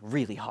 really,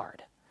 really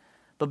hard.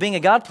 But being a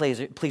God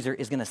pleaser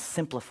is going to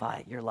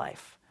simplify your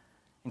life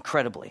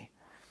incredibly.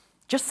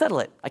 Just settle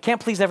it. I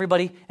can't please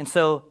everybody, and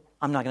so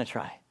I'm not going to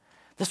try.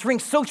 This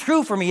rings so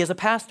true for me as a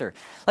pastor.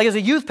 Like as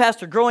a youth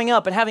pastor growing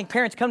up and having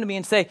parents come to me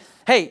and say,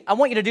 "Hey, I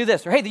want you to do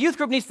this," or "Hey, the youth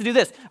group needs to do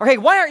this," or "Hey,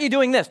 why aren't you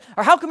doing this?"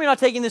 or "How come you're not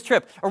taking this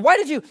trip?" or "Why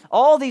did you?"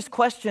 All these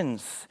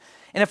questions.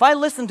 And if I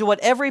listened to what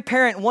every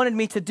parent wanted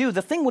me to do,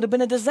 the thing would have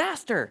been a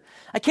disaster.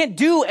 I can't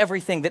do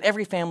everything that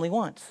every family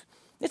wants.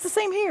 It's the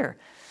same here.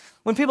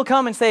 When people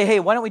come and say, "Hey,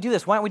 why don't we do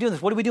this? Why aren't we doing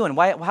this? What are we doing?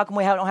 How come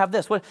we don't have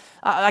this?"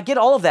 I get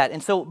all of that.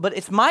 And so, but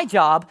it's my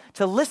job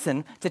to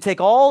listen, to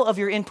take all of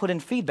your input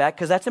and feedback,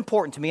 because that's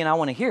important to me and I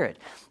want to hear it.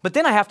 But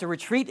then I have to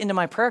retreat into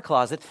my prayer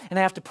closet and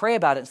I have to pray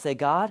about it and say,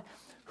 "God,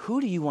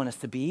 who do you want us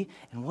to be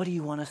and what do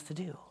you want us to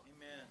do?"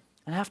 Amen.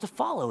 And I have to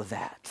follow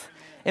that.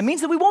 Amen. It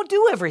means that we won't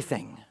do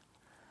everything.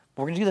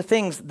 We're going to do the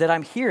things that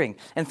I'm hearing.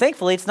 And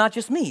thankfully, it's not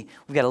just me.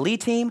 We've got a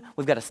lead team.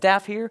 We've got a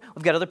staff here.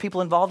 We've got other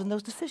people involved in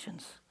those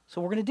decisions. So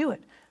we're going to do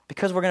it.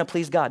 Because we're going to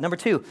please God. Number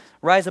 2,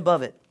 rise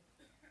above it.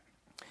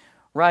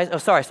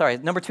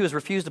 Number 2 is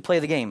refuse to play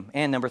the game.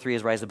 And number 3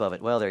 is rise above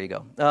it. Well, there you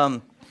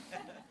go.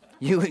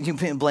 You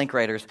blank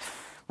writers.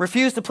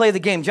 Refuse to play the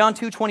game. John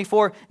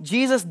 2:24,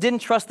 Jesus didn't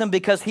trust them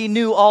because he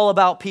knew all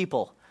about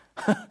people.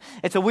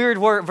 It's a weird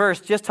verse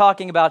just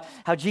talking about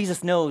how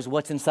Jesus knows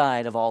what's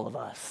inside of all of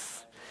us.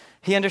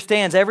 He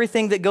understands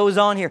everything that goes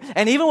on here.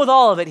 And even with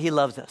all of it, he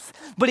loves us.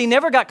 But he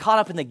never got caught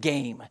up in the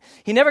game.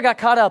 He never got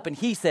caught up in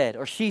he said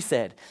or she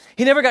said.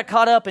 He never got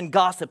caught up in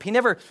gossip. He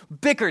never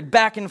bickered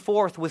back and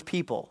forth with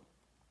people.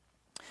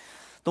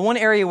 The one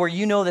area where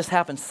you know this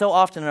happens so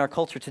often in our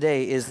culture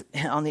today is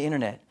on the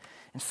internet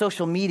and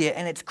social media,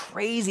 and it's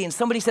crazy. And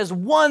somebody says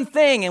one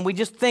thing, and we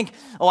just think,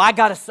 "Oh, I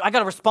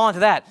gotta respond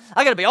to that.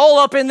 I gotta be all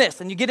up in this."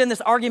 And you get in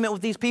this argument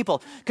with these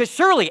people because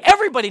surely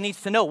everybody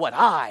needs to know what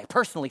I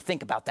personally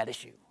think about that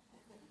issue.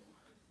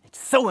 It's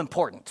so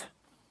important.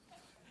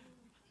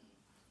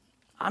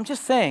 I'm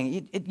just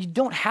saying, you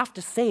don't have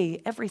to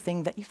say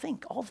everything that you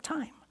think all the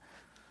time.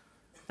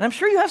 And I'm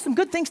sure you have some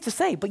good things to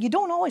say, but you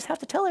don't always have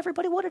to tell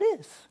everybody what it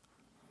is.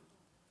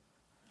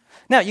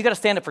 Now, you got to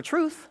stand up for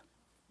truth.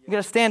 You got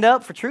to stand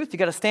up for truth. You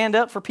got to stand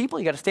up for people.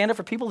 You got to stand up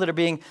for people that are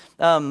being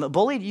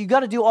bullied. You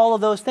got to do all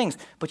of those things,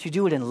 but you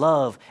do it in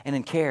love and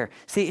in care.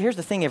 See, here's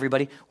the thing,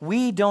 everybody.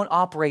 We don't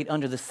operate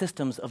under the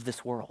systems of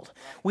this world.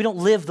 We don't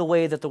live the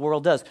way that the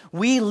world does.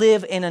 We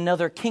live in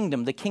another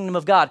kingdom, the kingdom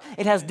of God.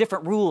 It has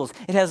different rules.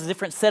 It has a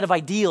different set of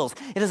ideals.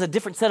 It has a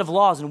different set of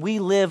laws, and we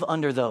live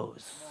under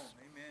those.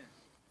 Amen.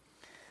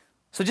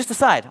 So just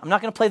decide. I'm not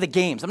going to play the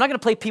games. I'm not going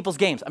to play people's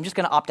games. I'm just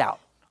going to opt out.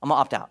 I'm going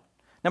to opt out.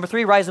 Number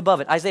 3, rise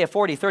above it. Isaiah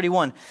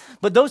 40:31.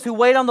 But those who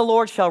wait on the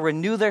Lord shall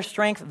renew their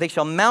strength. They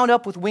shall mount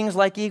up with wings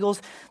like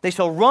eagles. They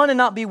shall run and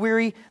not be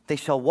weary. They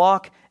shall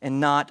walk and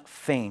not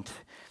faint.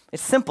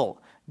 It's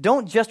simple.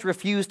 Don't just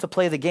refuse to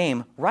play the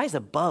game. Rise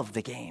above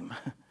the game.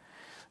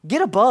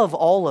 Get above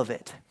all of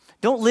it.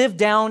 Don't live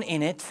down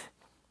in it.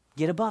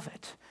 Get above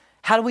it.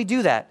 How do we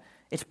do that?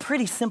 It's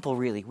pretty simple,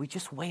 really. We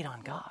just wait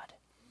on God.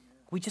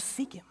 We just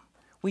seek him.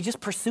 We just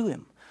pursue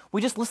him.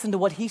 We just listen to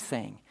what he's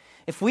saying.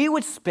 If we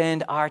would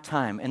spend our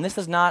time, and this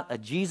is not a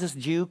Jesus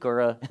juke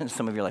or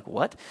some of you are like,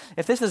 what?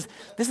 If this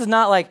is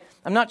not like,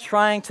 I'm not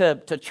trying to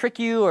trick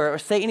you or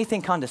say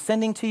anything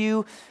condescending to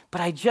you, but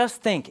I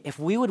just think if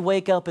we would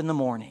wake up in the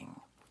morning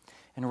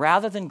and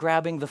rather than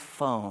grabbing the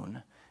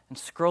phone and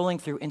scrolling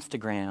through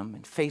Instagram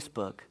and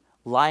Facebook,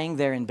 lying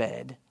there in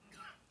bed,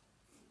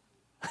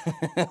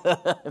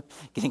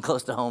 getting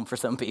close to home for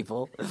some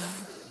people,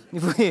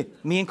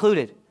 me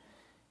included,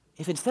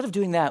 if instead of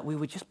doing that, we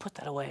would just put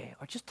that away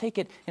or just take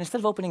it, and instead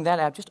of opening that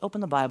app, just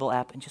open the Bible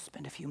app and just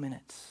spend a few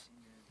minutes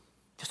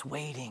just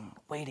waiting.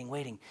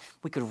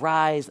 We could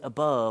rise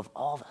above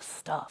all the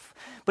stuff.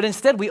 But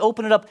instead, we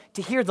open it up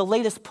to hear the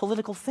latest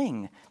political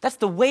thing. That's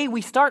the way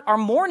we start our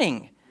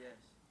morning. Yes.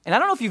 And I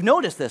don't know if you've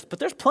noticed this, but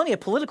there's plenty of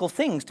political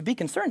things to be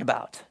concerned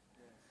about.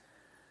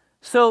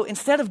 So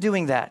instead of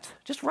doing that,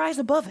 just rise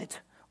above it.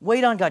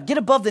 Wait on God. Get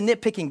above the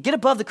nitpicking. Get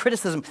above the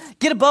criticism.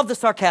 Get above the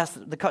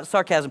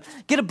sarcasm.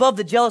 Get above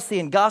the jealousy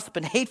and gossip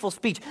and hateful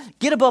speech.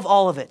 Get above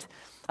all of it.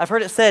 I've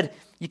heard it said,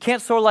 you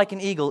can't soar like an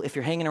eagle if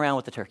you're hanging around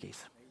with the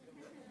turkeys.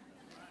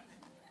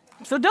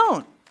 So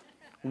don't.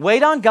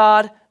 Wait on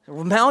God,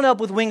 mount up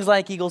with wings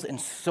like eagles,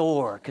 and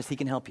soar, because he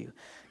can help you.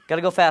 Got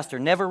to go faster.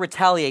 Never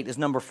retaliate is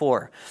number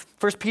 4.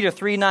 1 Peter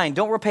 3:9,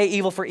 don't repay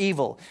evil for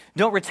evil.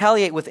 Don't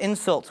retaliate with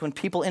insults when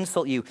people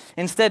insult you.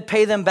 Instead,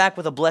 pay them back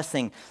with a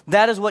blessing.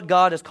 That is what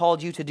God has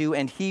called you to do,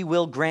 and he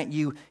will grant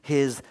you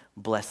his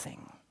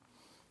blessing.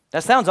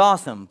 That sounds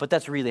awesome, but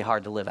that's really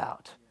hard to live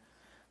out.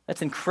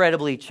 That's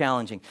incredibly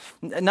challenging.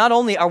 Not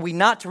only are we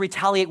not to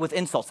retaliate with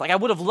insults, like I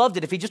would have loved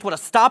it if he just would have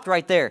stopped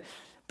right there,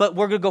 but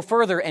we're going to go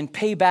further and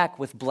pay back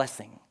with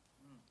blessing.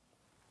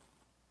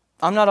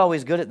 I'm not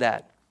always good at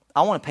that.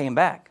 I want to pay him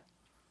back.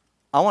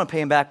 I want to pay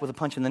him back with a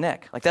punch in the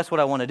neck. Like, that's what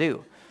I want to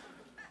do.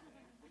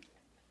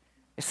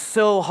 It's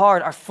so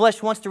hard. Our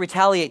flesh wants to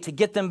retaliate, to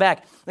get them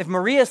back. If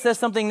Maria says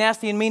something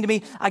nasty and mean to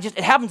me, it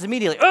happens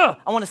immediately. Ugh,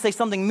 I want to say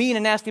something mean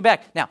and nasty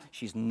back. Now,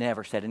 she's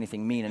never said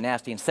anything mean and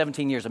nasty in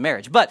 17 years of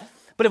marriage. But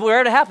if it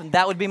were to happen,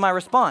 that would be my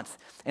response.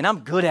 And I'm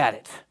good at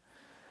it.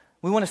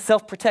 We want to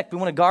self-protect. We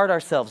want to guard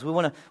ourselves. We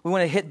want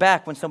to hit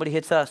back when somebody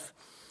hits us.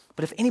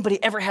 But if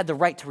anybody ever had the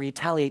right to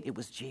retaliate, it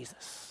was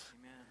Jesus.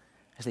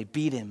 As they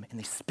beat him and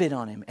they spit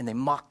on him and they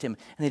mocked him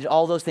and they did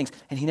all those things,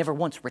 and he never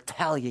once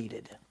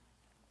retaliated.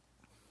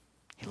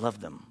 He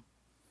loved them.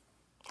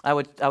 I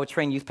would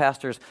train youth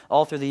pastors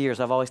all through the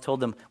years. I've always told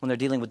them when they're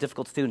dealing with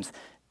difficult students,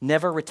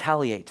 never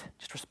retaliate,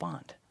 just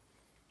respond.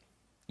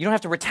 You don't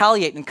have to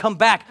retaliate and come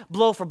back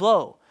blow for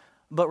blow,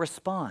 but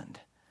respond.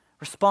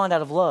 Respond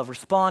out of love,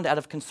 respond out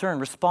of concern,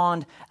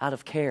 respond out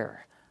of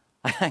care.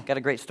 I got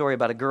a great story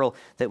about a girl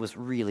that was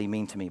really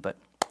mean to me, but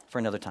for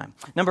another time.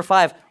 Number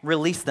 5,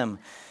 release them.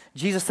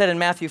 Jesus said in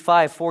Matthew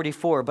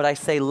 5:44, but I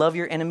say, love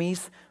your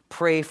enemies,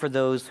 pray for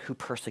those who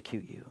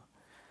persecute you.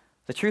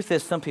 The truth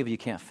is, some people you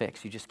can't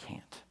fix. You just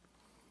can't.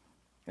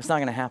 It's not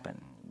going to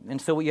happen. And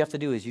so what you have to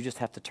do is you just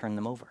have to turn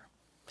them over.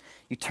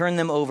 You turn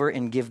them over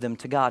and give them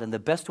to God. And the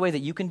best way that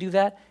you can do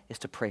that is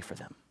to pray for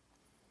them.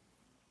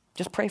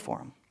 Just pray for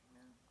them.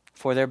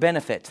 For their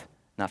benefit,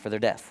 not for their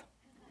death.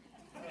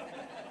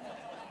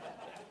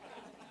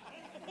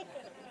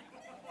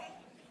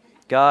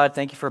 God,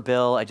 thank you for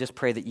Bill. I just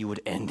pray that you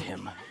would end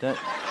him.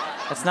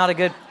 That's not a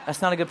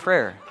good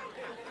prayer.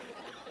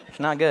 It's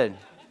not good.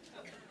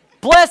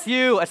 Bless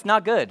you. That's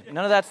not good.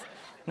 None of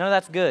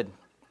that's good.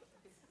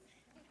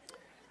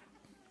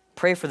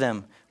 Pray for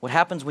them. What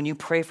happens when you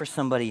pray for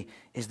somebody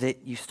is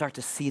that you start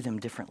to see them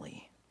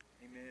differently.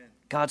 Amen.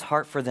 God's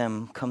heart for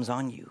them comes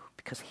on you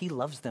because he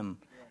loves them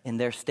in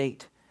their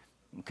state.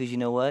 Because you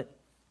know what?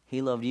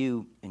 He loved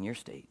you in your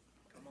state.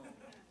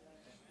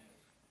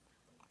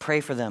 Pray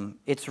for them.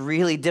 It's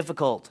really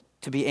difficult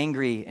to be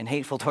angry and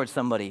hateful towards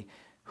somebody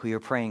who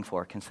you're praying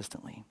for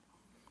consistently.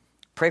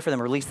 Pray for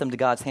them, release them to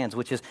God's hands,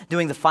 which is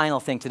doing the final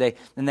thing today,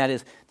 and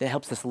that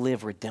helps us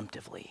live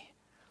redemptively.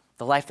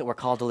 The life that we're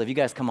called to live. You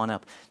guys come on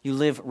up. You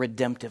live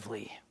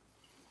redemptively.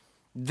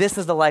 This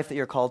is the life that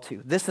you're called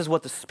to. This is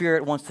what the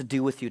Spirit wants to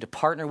do with you, to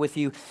partner with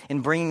you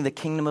in bringing the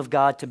kingdom of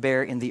God to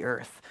bear in the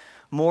earth.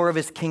 More of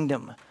his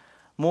kingdom,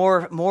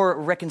 more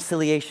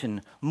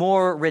reconciliation,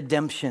 more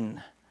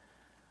redemption.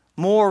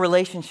 More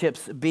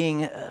relationships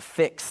being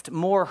fixed,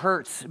 more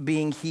hurts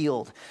being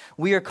healed.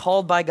 We are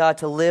called by God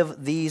to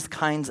live these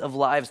kinds of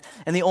lives.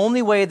 And the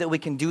only way that we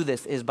can do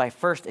this is by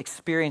first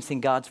experiencing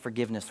God's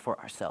forgiveness for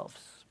ourselves.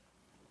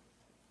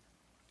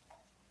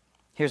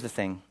 Here's the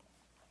thing.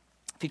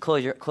 If you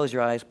close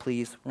your eyes,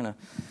 please. We're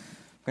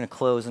gonna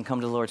close and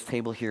come to the Lord's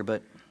table here,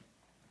 but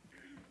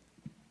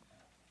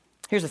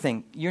here's the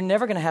thing. You're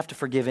never going to have to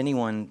forgive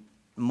anyone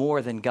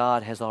more than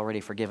God has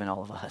already forgiven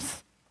all of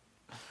us.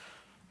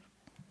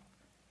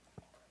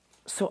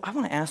 So I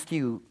want to ask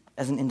you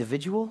as an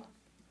individual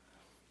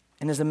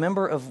and as a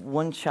member of the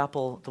One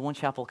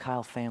Chapel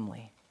Kyle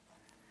family,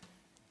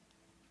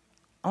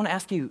 I want to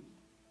ask you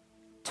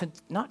to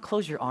not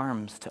close your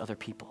arms to other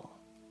people.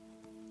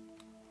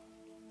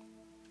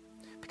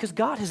 Because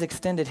God has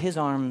extended his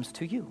arms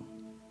to you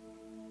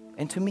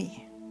and to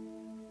me.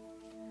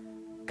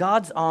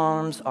 God's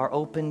arms are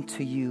open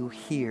to you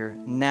here,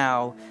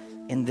 now,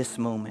 in this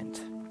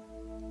moment.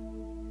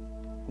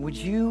 Would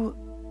you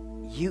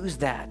use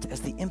that as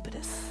the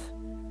impetus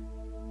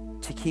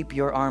to keep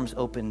your arms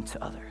open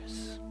to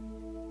others?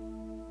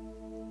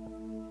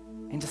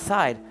 And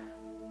decide,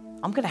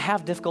 I'm going to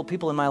have difficult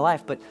people in my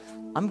life, but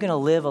I'm going to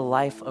live a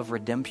life of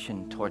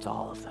redemption towards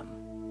all of them.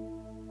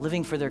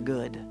 Living for their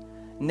good,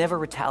 never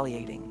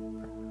retaliating.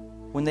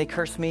 When they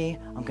curse me,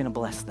 I'm going to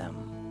bless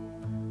them.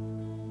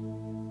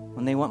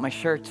 When they want my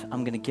shirt,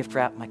 I'm going to gift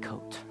wrap my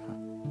coat.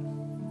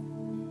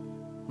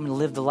 I'm going to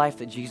live the life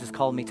that Jesus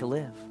called me to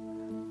live.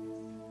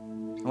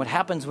 And what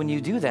happens when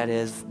you do that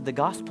is the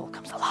gospel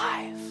comes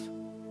alive.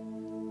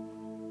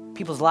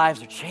 People's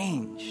lives are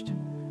changed.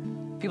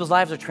 People's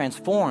lives are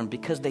transformed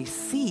because they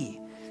see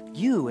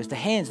you as the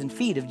hands and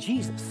feet of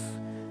Jesus,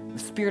 the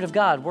Spirit of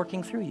God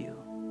working through you.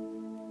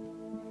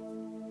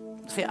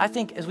 See, I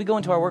think as we go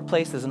into our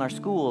workplaces and our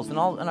schools and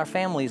our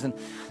families and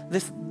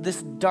this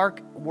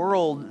dark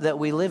world that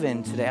we live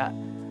in today,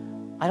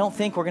 I don't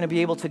think we're going to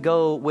be able to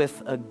go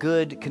with a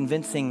good,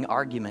 convincing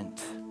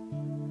argument.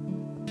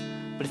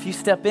 But if you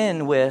step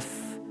in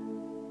with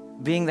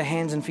being the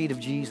hands and feet of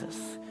Jesus,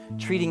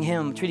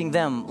 treating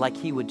them like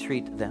he would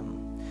treat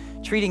them,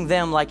 treating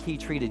them like he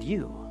treated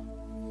you,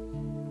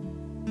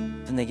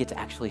 then they get to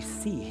actually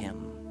see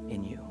him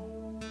in you.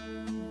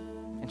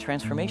 And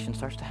transformation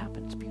starts to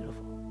happen. It's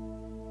beautiful.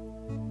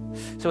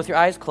 So with your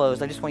eyes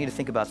closed, I just want you to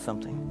think about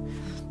something.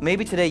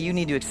 Maybe today you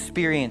need to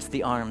experience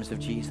the arms of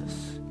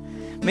Jesus.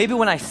 Maybe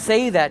when I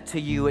say that to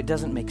you, it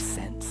doesn't make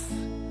sense.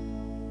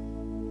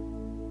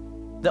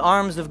 The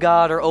arms of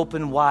God are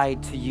open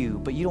wide to you,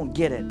 but you don't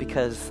get it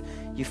because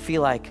you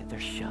feel like they're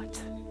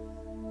shut.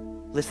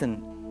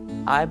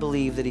 Listen, I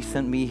believe that he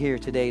sent me here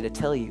today to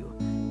tell you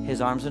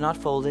his arms are not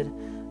folded,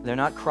 they're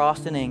not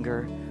crossed in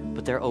anger,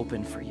 but they're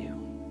open for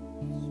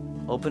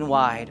you. Open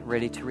wide,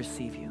 ready to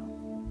receive you.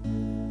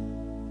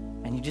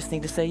 And you just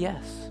need to say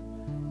yes.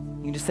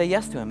 You need to say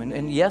yes to him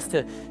and yes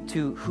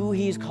to who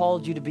he's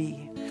called you to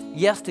be.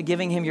 Yes to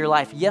giving him your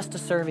life. Yes to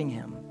serving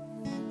him.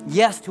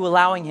 Yes to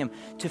allowing him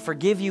to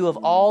forgive you of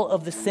all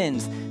of the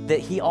sins that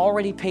he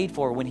already paid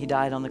for when he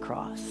died on the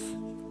cross.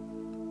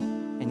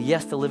 And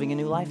yes to living a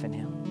new life in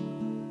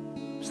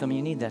him. Some of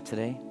you need that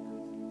today.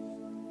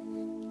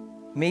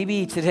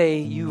 Maybe today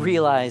you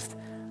realized,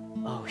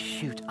 oh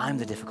shoot, I'm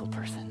the difficult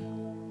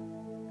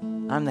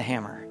person. I'm the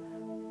hammer.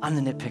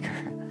 I'm the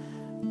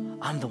nitpicker.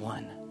 I'm the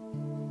one.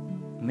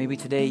 Maybe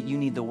today you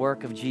need the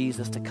work of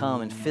Jesus to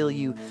come and fill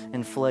you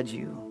and flood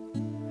you.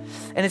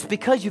 And it's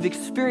because you've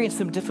experienced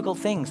some difficult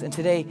things, and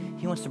today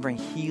he wants to bring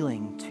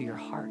healing to your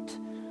heart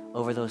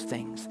over those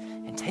things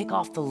and take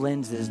off the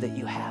lenses that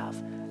you have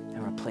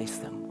and replace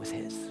them with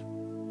his.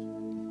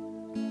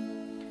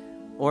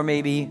 Or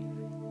maybe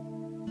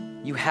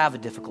you have a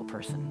difficult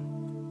person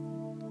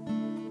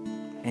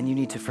and you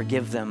need to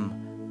forgive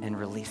them and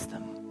release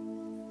them.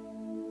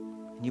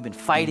 And you've been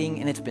fighting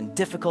and it's been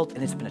difficult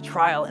and it's been a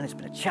trial and it's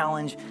been a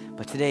challenge,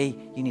 but today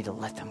you need to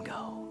let them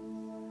go.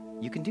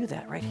 You can do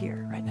that right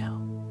here, right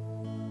now.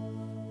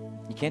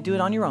 You can't do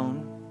it on your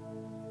own,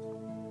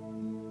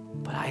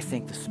 but I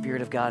think the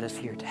Spirit of God is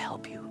here to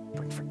help you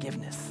bring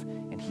forgiveness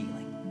and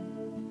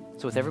healing.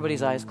 So with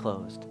everybody's eyes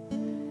closed,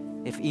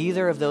 if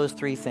either of those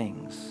three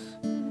things,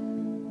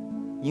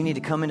 you need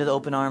to come into the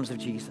open arms of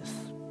Jesus.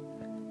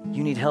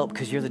 You need help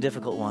because you're the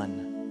difficult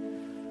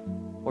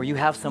one. Or you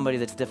have somebody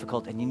that's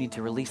difficult and you need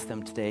to release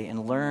them today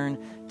and learn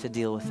to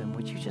deal with them.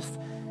 Would you just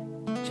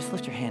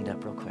lift your hand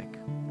up real quick?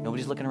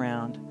 Nobody's looking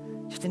around.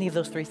 Just any of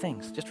those three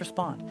things. Just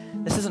respond.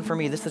 This isn't for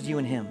me. This is you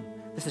and him.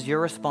 This is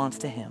your response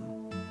to him.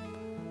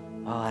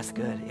 Oh, that's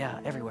good. Yeah,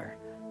 everywhere.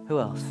 Who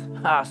else?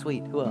 Ah,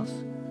 sweet. Who else?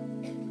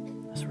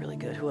 That's really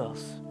good. Who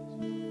else?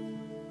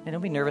 Hey, don't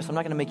be nervous. I'm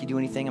not going to make you do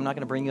anything. I'm not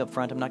going to bring you up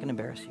front. I'm not going to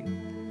embarrass you.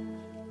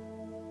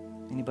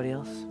 Anybody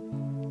else?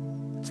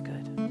 That's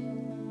good.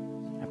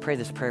 Pray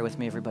this prayer with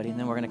me, everybody, and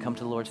then we're going to come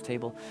to the Lord's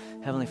table.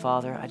 Heavenly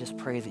Father, I just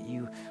pray that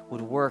you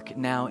would work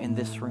now in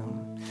this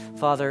room.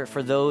 Father,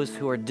 for those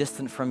who are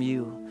distant from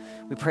you,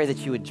 we pray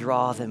that you would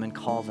draw them and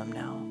call them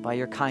now. By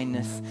your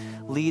kindness,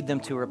 lead them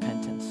to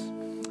repentance.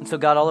 And so,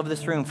 God, all over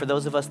this room, for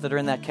those of us that are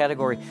in that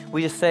category,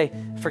 we just say,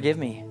 forgive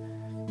me.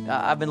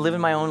 I've been living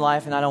my own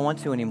life and I don't want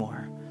to anymore.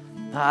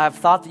 I've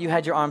thought that you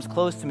had your arms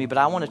closed to me, but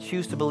I want to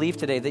choose to believe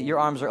today that your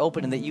arms are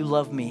open and that you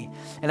love me.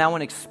 And I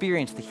want to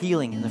experience the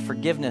healing and the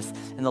forgiveness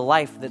and the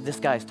life that this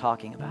guy's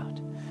talking about.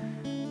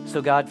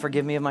 So God,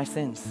 forgive me of my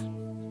sins.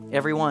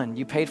 Every one.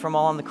 You paid for them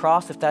all on the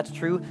cross. If that's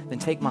true, then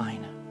take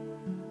mine.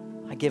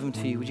 I give them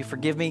to you. Would you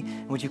forgive me?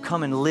 And would you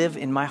come and live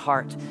in my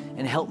heart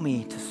and help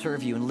me to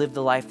serve you and live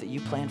the life that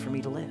you planned for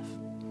me to live?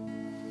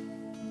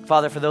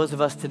 Father, for those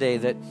of us today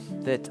that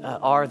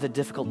are the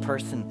difficult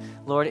person,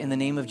 Lord, in the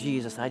name of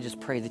Jesus, I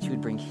just pray that you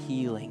would bring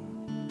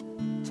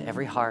healing to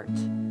every heart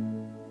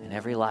and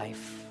every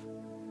life,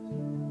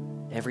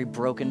 every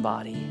broken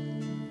body,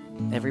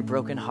 every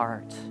broken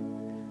heart,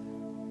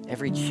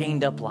 every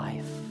chained up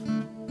life,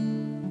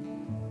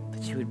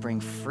 that you would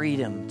bring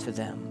freedom to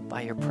them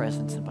by your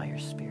presence and by your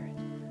Spirit.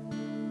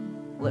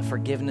 Let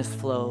forgiveness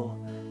flow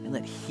and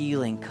let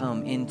healing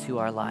come into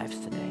our lives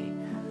today.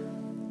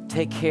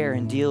 Take care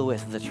and deal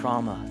with the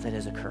trauma that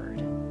has occurred.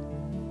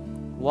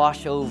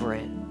 Wash over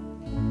it,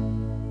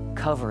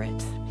 cover it,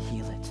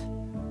 heal it.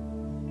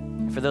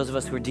 And for those of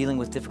us who are dealing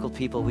with difficult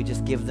people, we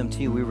just give them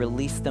to you. We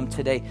release them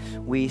today.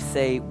 We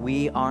say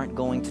we aren't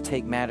going to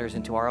take matters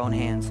into our own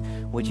hands.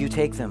 Would you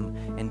take them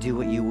and do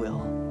what you will?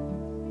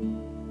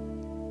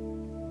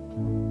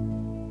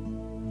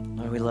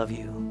 Lord, we love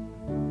you.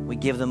 We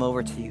give them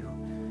over to you.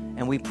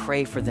 And we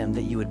pray for them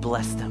that you would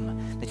bless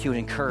them, that you would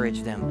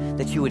encourage them,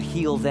 that you would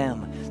heal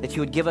them, that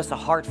you would give us a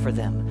heart for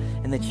them,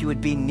 and that you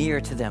would be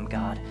near to them,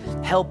 God.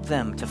 Help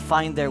them to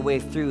find their way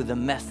through the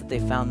mess that they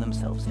found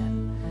themselves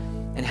in.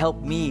 And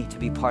help me to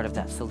be part of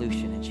that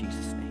solution in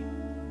Jesus'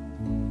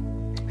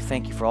 name.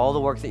 Thank you for all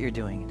the work that you're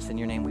doing. It's in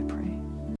your name we pray.